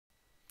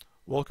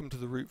Welcome to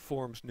the REIT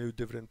Forum's new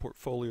dividend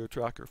portfolio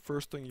tracker.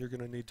 First thing you're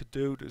going to need to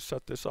do to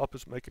set this up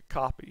is make a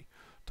copy.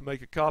 To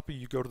make a copy,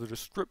 you go to the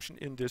description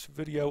in this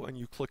video and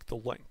you click the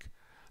link.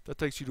 That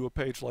takes you to a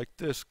page like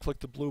this. Click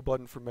the blue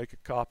button for make a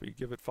copy.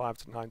 Give it 5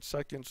 to 9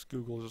 seconds.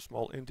 Google is a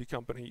small indie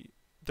company.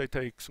 They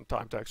take some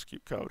time to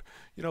execute code.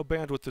 You know,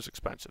 bandwidth is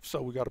expensive,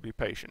 so we got to be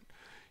patient.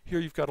 Here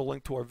you've got a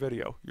link to our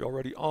video. You're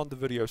already on the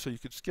video, so you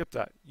could skip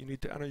that. You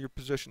need to enter your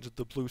positions at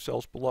the blue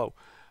cells below.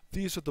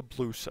 These are the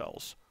blue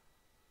cells.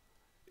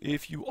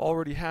 If you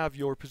already have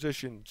your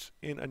positions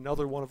in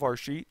another one of our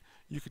sheet,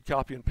 you could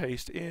copy and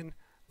paste in.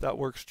 That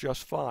works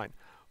just fine.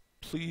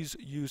 Please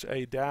use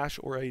a dash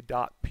or a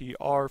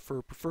 .pr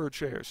for preferred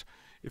shares.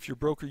 If your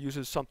broker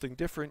uses something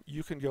different,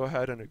 you can go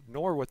ahead and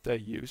ignore what they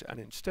use and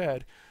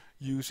instead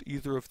use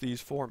either of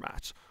these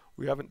formats.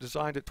 We haven't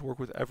designed it to work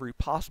with every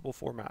possible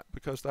format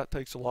because that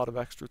takes a lot of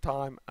extra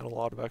time and a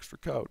lot of extra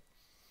code.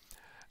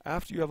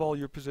 After you have all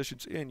your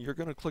positions in, you're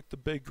going to click the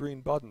big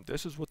green button.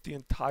 This is what the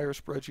entire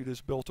spreadsheet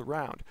is built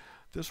around.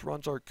 This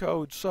runs our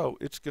code, so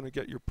it's going to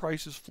get your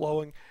prices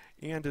flowing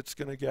and it's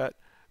going to get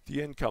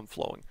the income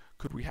flowing.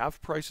 Could we have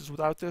prices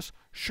without this?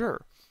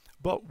 Sure.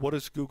 But what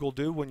does Google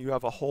do when you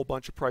have a whole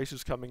bunch of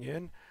prices coming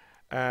in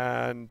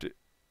and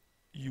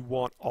you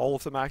want all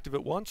of them active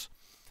at once?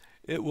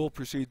 It will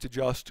proceed to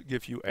just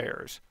give you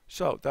errors.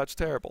 So that's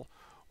terrible.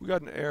 We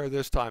got an error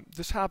this time.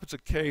 This happens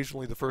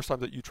occasionally the first time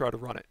that you try to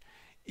run it.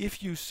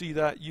 If you see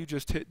that, you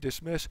just hit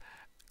dismiss,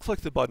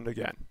 click the button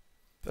again.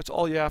 That's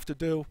all you have to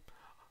do.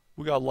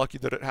 We got lucky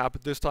that it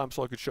happened this time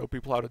so I could show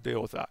people how to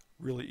deal with that.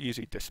 Really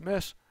easy.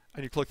 Dismiss,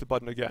 and you click the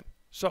button again.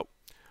 So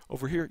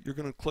over here, you're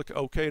going to click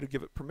OK to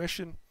give it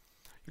permission.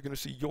 You're going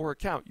to see your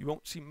account. You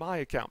won't see my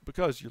account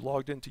because you're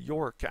logged into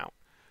your account.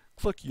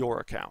 Click your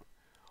account.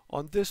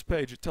 On this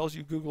page, it tells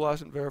you Google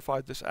hasn't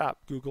verified this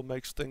app. Google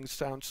makes things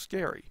sound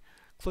scary.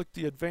 Click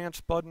the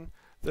advanced button,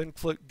 then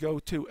click Go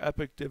to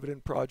Epic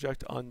Dividend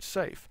Project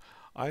Unsafe.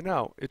 I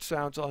know, it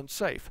sounds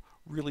unsafe.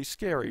 Really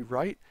scary,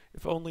 right?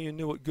 If only you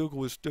knew what Google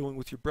was doing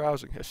with your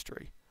browsing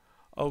history.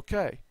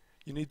 Okay,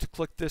 you need to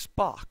click this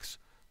box.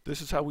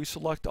 This is how we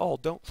select all.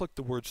 Don't click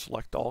the word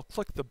select all,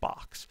 click the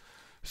box.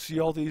 See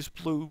all these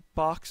blue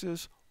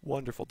boxes?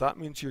 Wonderful, that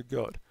means you're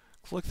good.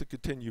 Click the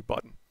continue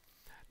button.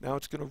 Now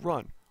it's going to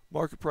run.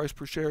 Market price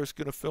per share is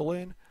going to fill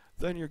in.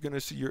 Then you're going to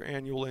see your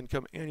annual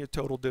income and your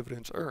total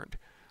dividends earned.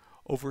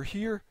 Over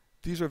here,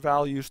 these are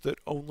values that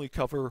only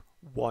cover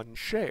one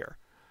share.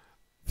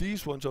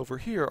 These ones over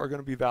here are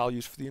going to be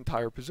values for the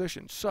entire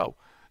position. So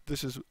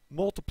this is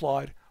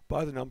multiplied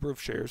by the number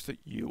of shares that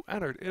you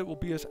entered. It will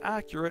be as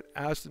accurate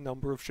as the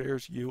number of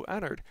shares you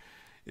entered.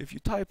 If you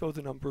typo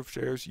the number of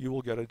shares, you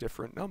will get a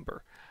different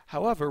number.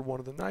 However, one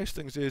of the nice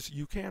things is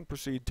you can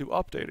proceed to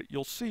update it.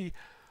 You'll see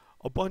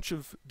a bunch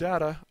of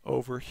data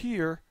over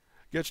here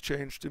gets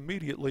changed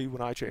immediately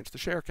when I change the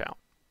share count.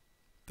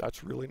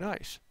 That's really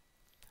nice.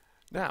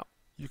 Now,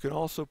 you can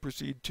also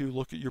proceed to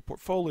look at your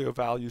portfolio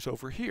values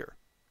over here.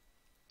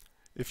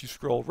 If you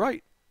scroll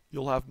right,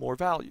 you'll have more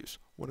values.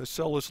 When a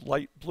cell is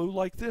light blue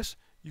like this,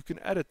 you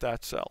can edit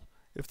that cell.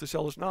 If the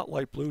cell is not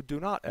light blue, do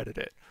not edit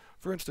it.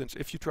 For instance,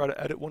 if you try to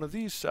edit one of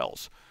these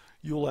cells,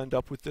 you'll end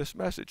up with this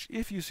message.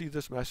 If you see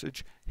this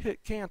message,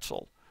 hit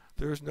cancel.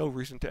 There is no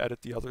reason to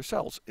edit the other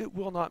cells. It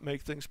will not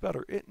make things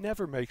better. It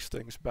never makes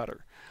things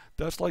better.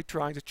 That's like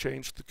trying to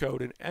change the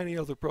code in any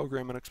other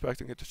program and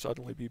expecting it to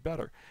suddenly be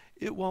better.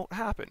 It won't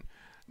happen.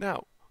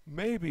 Now,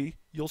 maybe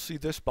you'll see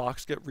this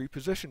box get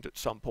repositioned at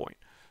some point.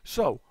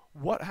 So,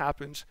 what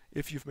happens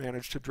if you've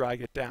managed to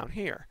drag it down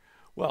here?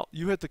 Well,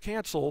 you hit the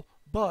cancel,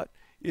 but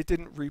it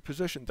didn't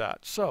reposition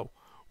that. So,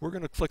 we're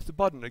going to click the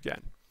button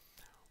again.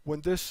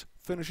 When this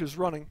finishes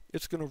running,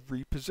 it's going to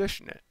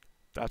reposition it.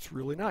 That's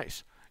really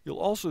nice. You'll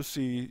also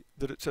see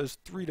that it says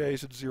 3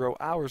 days and 0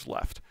 hours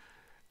left.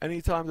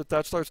 Anytime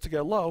that starts to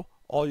get low,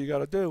 all you got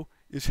to do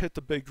is hit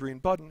the big green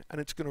button and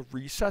it's going to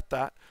reset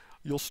that.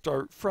 You'll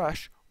start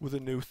fresh with a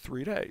new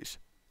 3 days.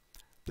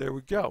 There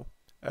we go.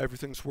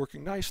 Everything's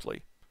working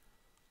nicely.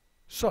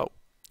 So,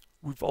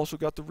 we've also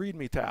got the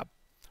README tab.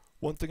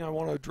 One thing I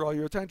want to draw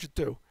your attention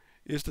to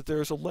is that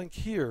there's a link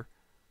here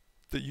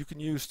that you can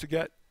use to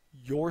get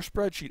your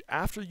spreadsheet.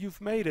 After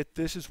you've made it,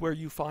 this is where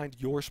you find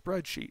your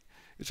spreadsheet.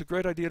 It's a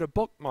great idea to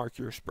bookmark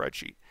your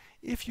spreadsheet.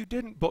 If you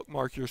didn't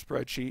bookmark your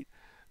spreadsheet,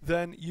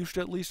 then you should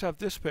at least have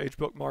this page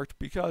bookmarked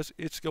because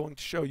it's going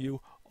to show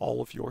you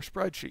all of your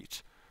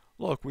spreadsheets.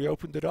 Look, we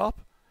opened it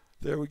up.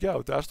 There we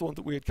go. That's the one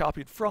that we had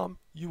copied from.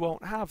 You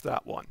won't have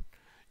that one.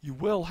 You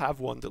will have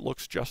one that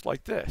looks just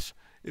like this.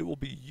 It will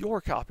be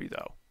your copy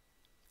though.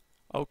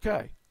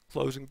 Okay,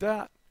 closing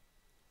that.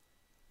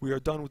 We are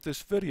done with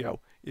this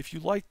video. If you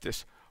like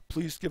this,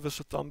 please give us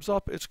a thumbs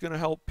up. It's going to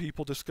help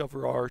people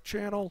discover our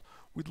channel.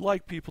 We'd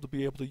like people to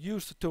be able to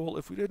use the tool.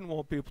 If we didn't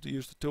want people to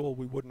use the tool,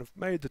 we wouldn't have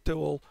made the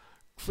tool,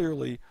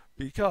 clearly,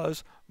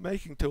 because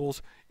making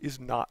tools is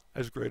not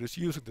as great as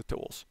using the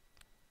tools.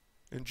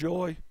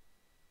 Enjoy.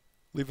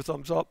 Leave a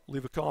thumbs up.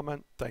 Leave a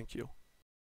comment. Thank you.